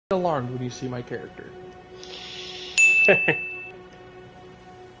alarmed when you see my character.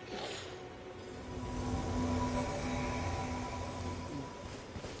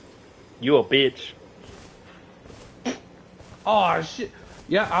 You a bitch. Oh shit!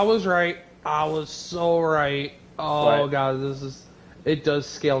 Yeah, I was right. I was so right. Oh What? god, it does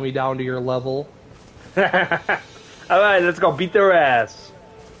scale me down to your level. Alright, let's go beat their ass.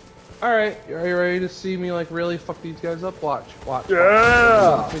 Alright, are you ready to see me like really fuck these guys up? Watch.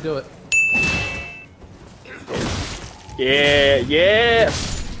 Yeah! Watch me do it. Yeah!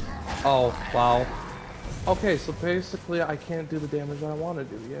 Oh, wow. Okay, so basically I can't do the damage I want to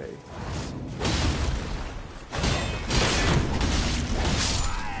do, yay.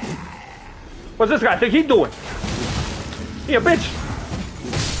 What's this guy think he's doing? He a bitch!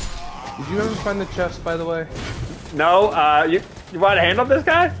 Did you ever find the chest, by the way? No, you want to handle this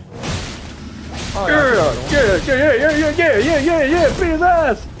guy? Oh, Yeah, beat his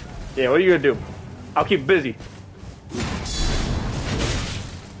ass! Yeah, what are you gonna do? I'll keep busy.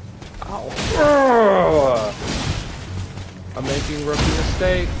 Ow. I'm making rookie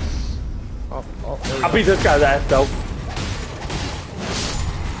mistakes. I'll beat this guy's ass, though.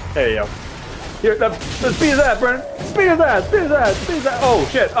 There you go. Here, let's beat his ass, Brennan. Beat his ass. Oh,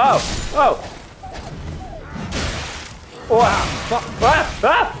 shit. Oh. Wow.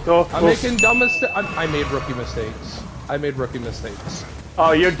 I'm making dumb mistakes. I made rookie mistakes.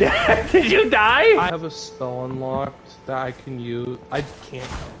 Oh, you're dead. Did you die? I have a spell unlocked that I can use. I can't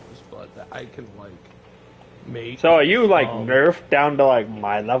use, but that I can, like, make. So are you, like, nerfed down to, like,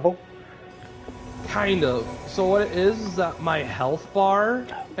 my level? Kind of. So what it is that my health bar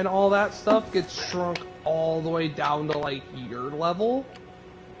and all that stuff gets shrunk all the way down to, like, your level.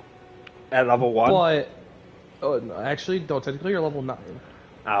 At level 1? But, oh, no, actually, no, technically you're level 9.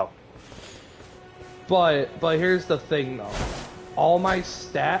 Oh. But here's the thing, though. All my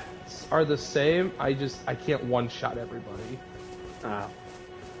stats are the same, I can't one-shot everybody. Oh.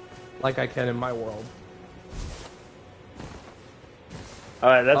 Like I can in my world.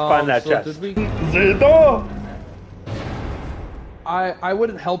 Alright, let's find that so chest. did we... Zito! I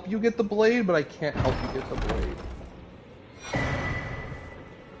would help you get the blade, but I can't help you get the blade.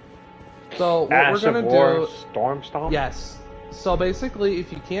 So what Ash we're gonna of War, do... Storm Stomp? Yes. So basically, if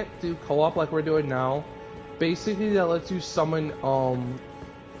you can't do co-op like we're doing now, basically that lets you summon,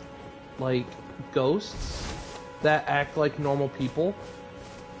 like, ghosts that act like normal people.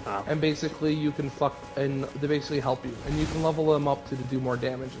 Oh. And basically you can and they basically help you. And you can level them up to do more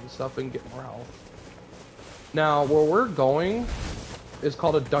damage and stuff and get more health. Now, where we're going is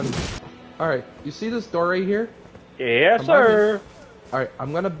called a dungeon. Alright, you see this door right here? Yes, sir! Alright,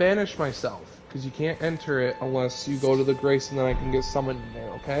 I'm gonna banish myself. Because you can't enter it unless you go to the Grace and then I can get summoned in there,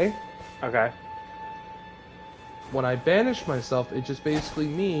 okay? Okay. When I banish myself, it just basically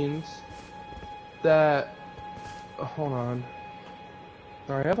means that... hold on.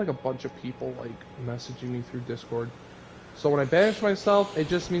 Sorry, I have like a bunch of people like messaging me through Discord. So when I banish myself, it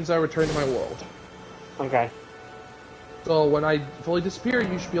just means I return to my world. Okay. So when I fully disappear,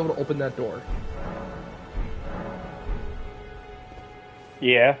 you should be able to open that door.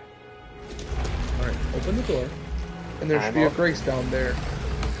 Yeah. Alright, open the door. And there should be a Grace down there.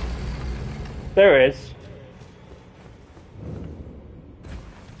 There is.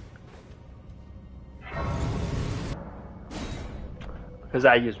 Because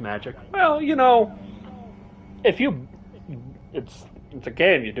I use magic. Well, you know, if you... It's a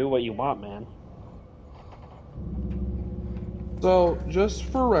game, you do what you want, man. So, just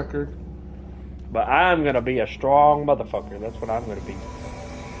for record... But I'm gonna be a strong motherfucker. That's what I'm gonna be.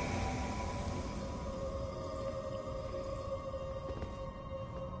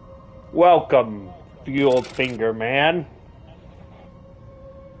 Welcome, Fueled Finger Man.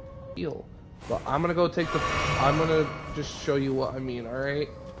 Heal. But I'm gonna go take the... I'm gonna just show you what I mean, alright?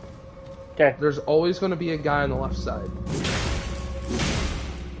 Okay. There's always gonna be a guy on the left side.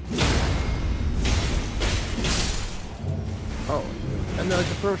 Oh, and they like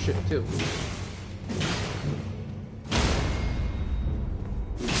to throw shit too.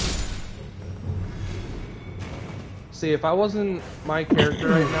 See, if I wasn't my character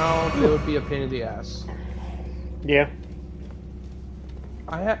right now, it would be a pain in the ass. Yeah.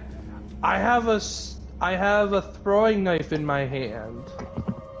 I have a throwing knife in my hand.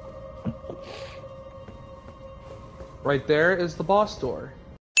 Right there is the boss door.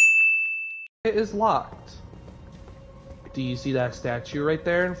 It is locked. Do you see that statue right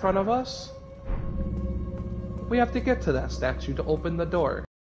there in front of us? We have to get to that statue to open the door.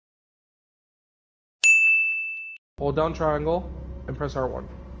 Hold down triangle and press R1.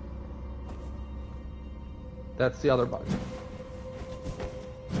 That's the other button.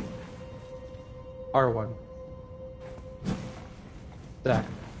 R1. Zach,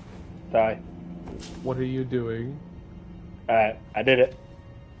 Die. what are you doing? Alright, I did it.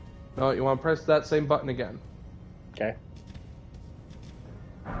 No, you want to press that same button again. Okay.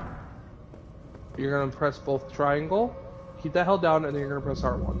 You're going to press both triangle, keep that held down, and then you're going to press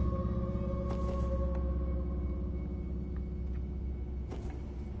R1.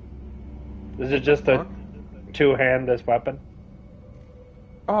 Is it just a two-hand, this weapon?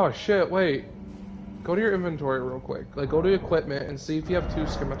 Oh shit, wait. Go to your inventory real quick. Like, go to equipment and see if you have 2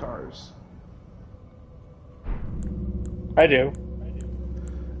 scimitars. I do.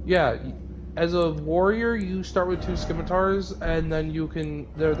 Yeah, as a warrior, you start with 2 scimitars, and then you can...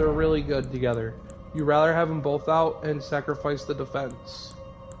 They're really good together. You rather have them both out and sacrifice the defense.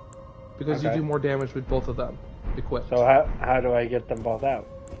 Because you do more damage with both of them equipped. So how do I get them both out?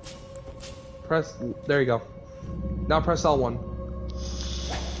 Press... There you go. Now press L1.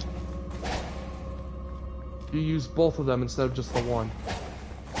 You use both of them instead of just the one.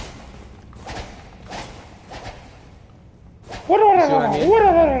 What see what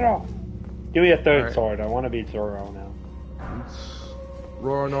I mean? Give me a third Alright. sword. I want to be Zoro now.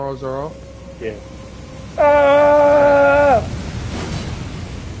 Roro Zoro. Yeah. Ah!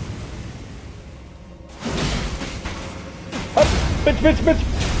 Up! Bitch, bitch, bitch!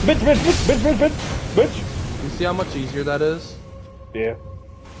 Bitch, bitch, bitch, bitch, bitch, bitch! Bitch! You see how much easier that is? Yeah.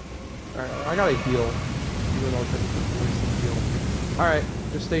 Alright, I gotta heal. Even though it's a heal. Alright,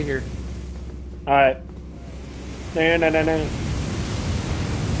 just stay here. Alright. No.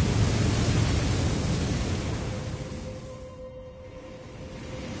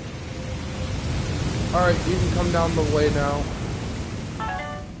 Alright, you can come down the way now.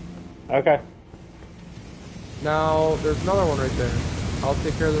 Okay. Now, there's another one right there. I'll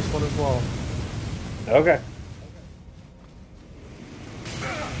take care of this one as well. Okay.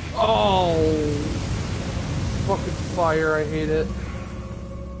 Oh! Fucking fire, I hate it.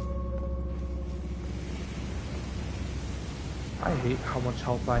 I hate how much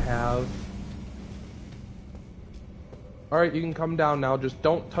health I have. Alright, you can come down now, just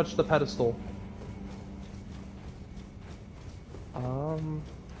don't touch the pedestal.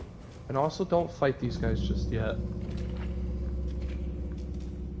 And also don't fight these guys just yet.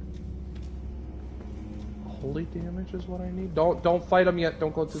 Holy damage is what I need. Don't fight them yet,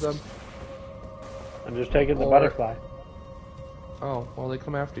 don't go to them. I'm just taking the Or- butterfly. Oh, well they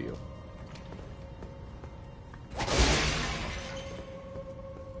come after you.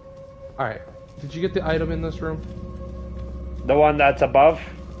 Alright, did you get the item in this room? The one that's above?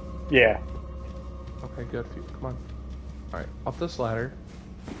 Yeah. Okay, good for you, come on. Alright, up this ladder.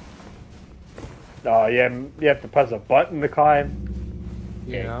 Oh, yeah, you have to press a button to climb.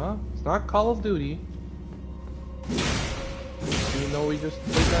 Yeah, it's not Call of Duty. Even though we just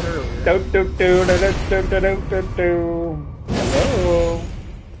played that earlier. Hello.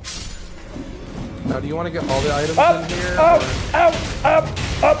 Now, do you want to get all the items Up, in here? up, or-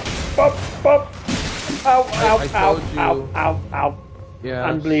 up, up. Ow, I ow, told you. ow. Yeah.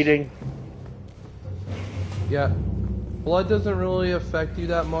 I'm bleeding. Yeah. Blood doesn't really affect you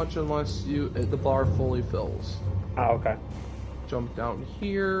that much unless the bar fully fills. Oh, okay. Jump down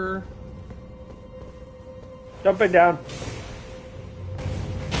here. Jumping down.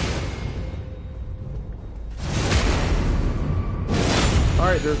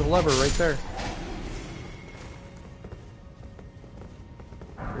 Alright, there's a lever right there.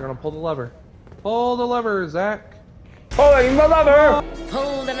 You're gonna pull the lever. Pull the lever, Zach. Pulling the lever!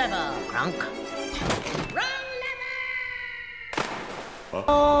 Pull the lever, Kronk.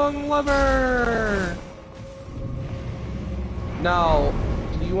 Long lever! Now,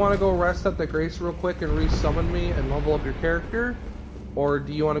 do you want to go rest at the Grace real quick and resummon me and level up your character? Or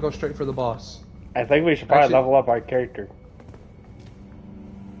do you want to go straight for the boss? I think we should probably Actually- level up our character.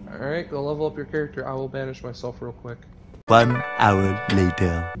 Alright, go level up your character. I will banish myself real quick. 1 hour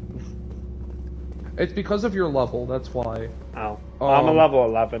later. It's because of your level, that's why. Oh. I'm a Um, level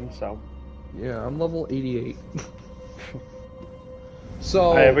 11, so. Yeah, I'm level 88.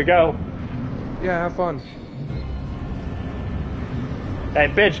 So, There we go. yeah, have fun. Hey,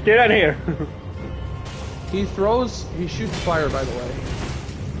 bitch, get in here! He shoots fire, by the way.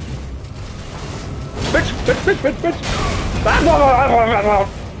 bitch!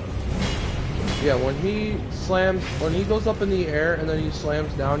 Yeah, when he goes up in the air and then he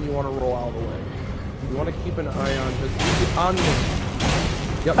slams down, you want to roll out of the way. You want to keep an eye on his, on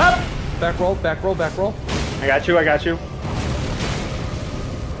him. Yep. Up! Back roll, back roll, back roll. I got you.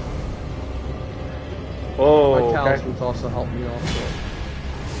 Oh, My okay. talismans also help me also.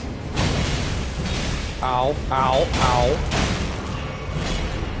 Ow, ow, ow.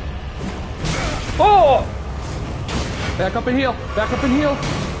 Oh! Back up and heal. Back up and heal.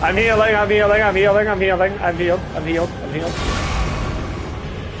 I'm healing. I'm healing. I'm healing. I'm healing. I'm healed. I'm healed. I'm healed.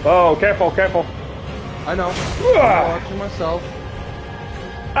 Oh, careful, careful. I know. I'm watching myself.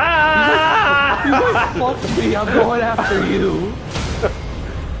 Ah! You like, fuck me. I'm going after you.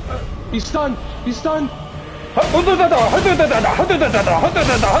 He's stunned. He's stunned.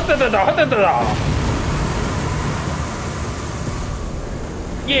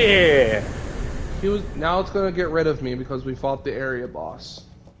 Yeah. He was. Now it's gonna get rid of me because we fought the area boss.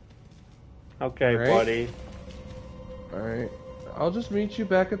 Okay, All right. buddy. All right. I'll just meet you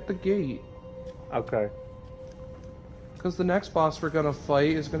back at the gate. Okay. Because the next boss we're gonna fight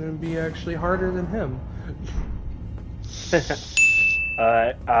is gonna be actually harder than him.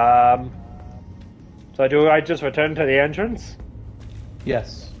 Alright, so do I just return to the entrance?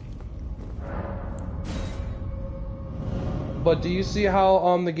 Yes. But do you see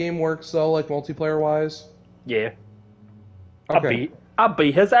how the game works though, like multiplayer wise? Yeah. Okay. I'll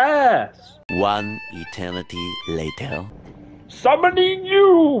beat his ass! One eternity later. Summoning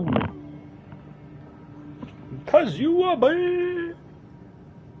you! Cause you a bitch!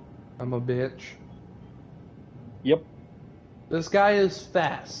 I'm a bitch. Yep. This guy is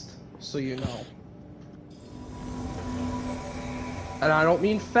fast, so you know. And I don't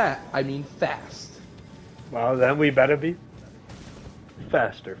mean fat, I mean fast. Well, then we better be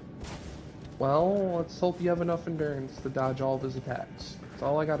faster. Well, let's hope you have enough endurance to dodge all of his attacks. That's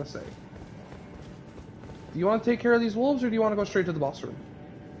all I gotta say. Do you want to take care of these wolves, or do you want to go straight to the boss room?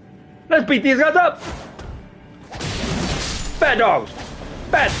 Let's beat these guys up! Bad dogs!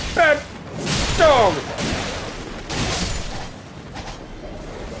 Bad dogs!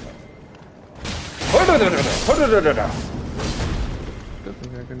 Good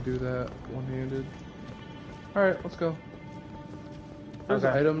thing I can do that one-handed. Alright, let's go. There's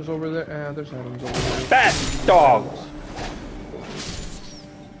Okay. items over there. There's items over there. Bad dogs!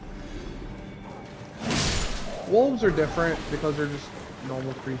 Wolves are different because they're just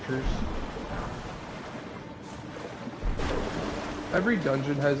normal creatures. Every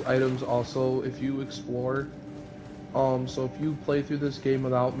dungeon has items also if you explore. So if you play through this game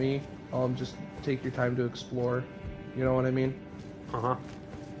without me, just take your time to explore. You know what I mean? Uh-huh.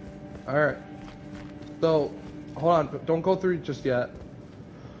 Alright. So, hold on, don't go through just yet.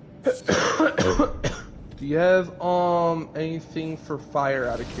 Do you have anything for fire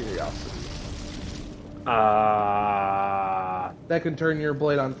out of curiosity? That can turn your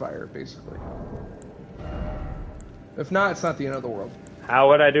blade on fire, basically. If not, it's not the end of the world. How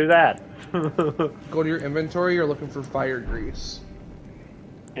would I do that? Go to your inventory, you're looking for fire grease.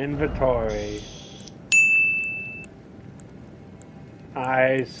 Inventory.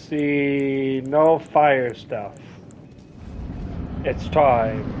 I see no fire stuff. It's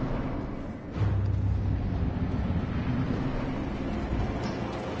time.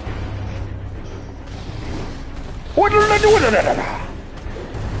 What did I do?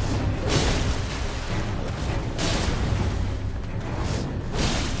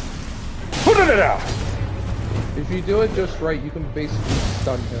 If you do it just right, you can basically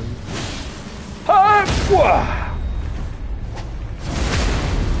stun him.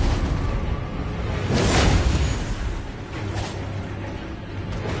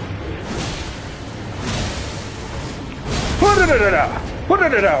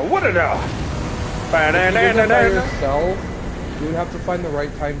 If you did it by yourself, you would have to find the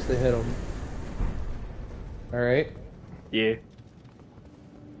right times to hit him. Alright? Yeah.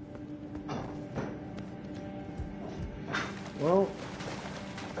 Well,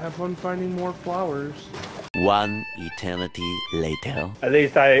 have fun finding more flowers. One eternity later. At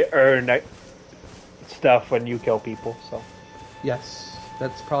least I earn stuff when you kill people, so. Yes,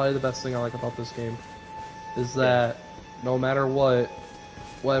 that's probably the best thing I like about this game. Is that no matter what,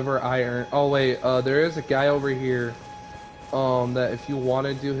 whatever I earn... Oh wait, there is a guy over here that if you want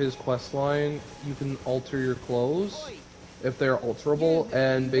to do his quest line, you can alter your clothes if they're alterable,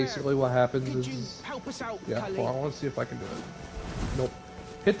 and basically what happens is... Yeah, hold on, I want to see if I can do it. Nope.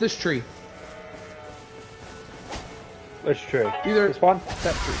 Hit this tree. Which tree? Either this one?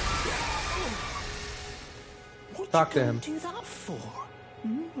 That tree. Yeah. Talk to him. Do that for?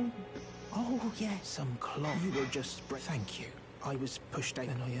 Oh yes, some cloth. You were just. Thank you. I was pushed out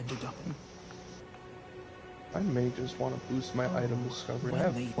and I ended up. I may just want to boost my item discovery. I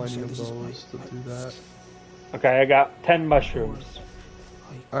have plenty of those to do that. Okay, I got 10 mushrooms.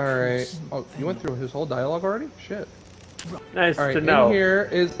 Alright. Oh, you went through his whole dialogue already? Shit. Nice Alright, to know. in here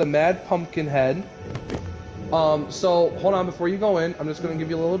is the Mad Pumpkin Head. So, hold on, before you go in, I'm just gonna give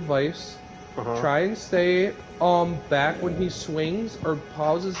you a little advice. Try and stay, back when he swings or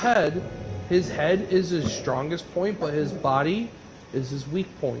paws his head, his head is his strongest point, but his body is his weak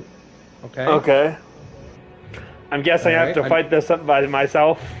point. Okay? Okay. I'm guessing I have to fight this up by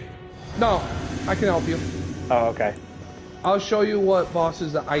myself. No, I can help you. Oh, okay. I'll show you what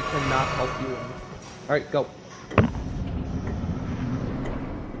bosses that I cannot help you in. Alright, go.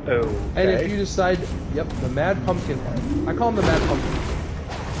 Okay. And if you decide, yep, the Mad Pumpkin Head. I call him the Mad Pumpkin.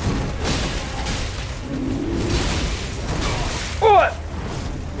 What?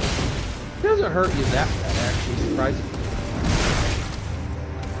 It doesn't hurt you that bad, actually, surprisingly.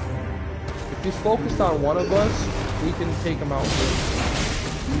 If he's focused on one of us, we can take him out first.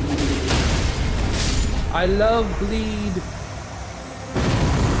 I love bleed.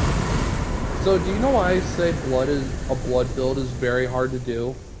 So, do you know why I say a blood build is very hard to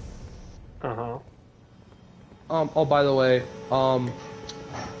do? Uh-huh. Oh, by the way,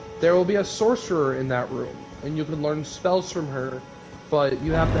 there will be a sorcerer in that room, and you can learn spells from her, but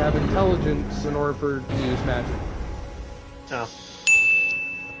you have to have intelligence in order for to use magic. Oh.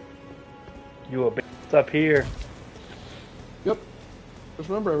 You a bitch up here. Yep. Just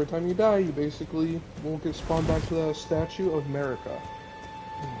remember, every time you die, you basically won't get spawned back to the Statue of America.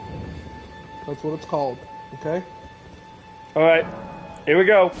 That's what it's called, okay? Alright, here we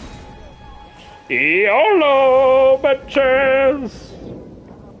go. YOLO, bitches!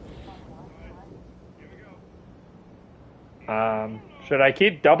 Should I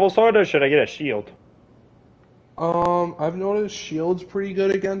keep double sword or should I get a shield? I've noticed shield's pretty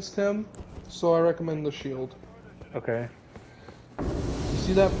good against him, so I recommend the shield. Okay. You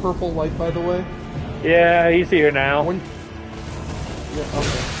see that purple light, by the way? Yeah, he's here now. Yeah,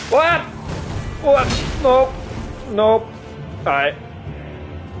 okay. What? What? Nope. Nope. Alright.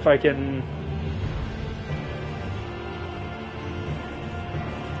 If I can...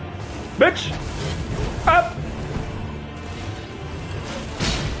 Bitch! Up!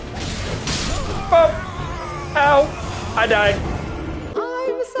 Oh! Ow! I died.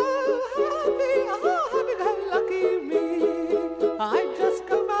 I'm so happy, happy-go-lucky me. I just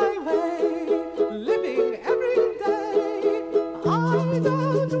go my way, living every day. I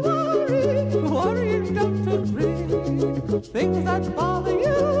don't worry, don't agree. Things that bother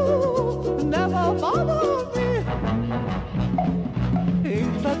you never bother me.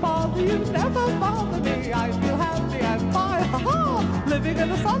 Things that bother you never bother me. I feel happy and fine, living in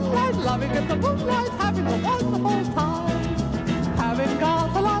the sunlight, loving in the moonlight, having a wonderful time. Having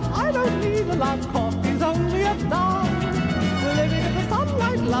got a lot, I don't need a lot. Coffee's only a dime. Living in the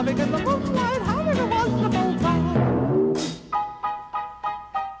sunlight, loving in the moonlight, having a wonderful time.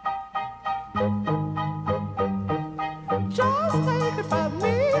 Just take it from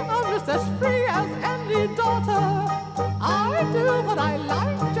me, I'm just as free as any daughter. I do what I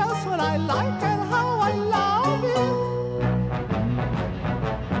like, just what I like, and how I love it.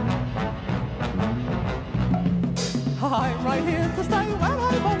 I'm right here to stay when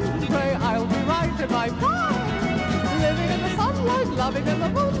I'm old and grey. I'll be right in my prime. Living in the sunlight, loving in the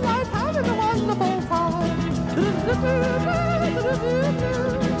moonlight, having a wonderful time.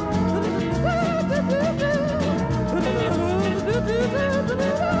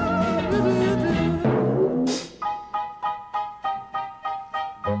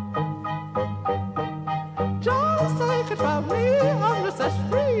 Just take it from me, I'm just as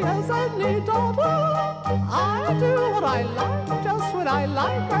free as any daughter. I do what I like, just what I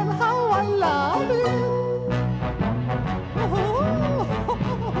like, and how I love it.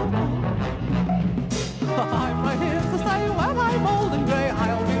 I'm right here to stay when I'm old and grey.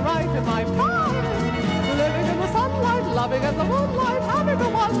 I'll be right in my prime. Living in the sunlight, loving in the moonlight, having a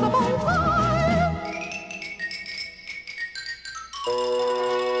wonderful time.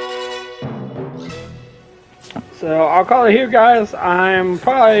 So I'll call it here, guys. I'm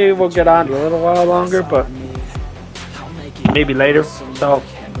probably will get on a little while longer, but maybe later. So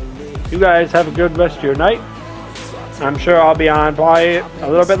you guys have a good rest of your night. I'm sure I'll be on probably a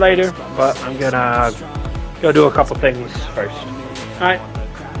little bit later, but I'm gonna go do a couple things first. Alright,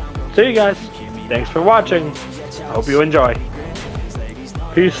 see you guys. Thanks for watching. I hope you enjoy.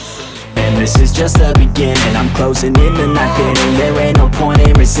 Peace. And this is just the beginning. I'm closing in the night, and there ain't no point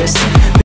in resisting.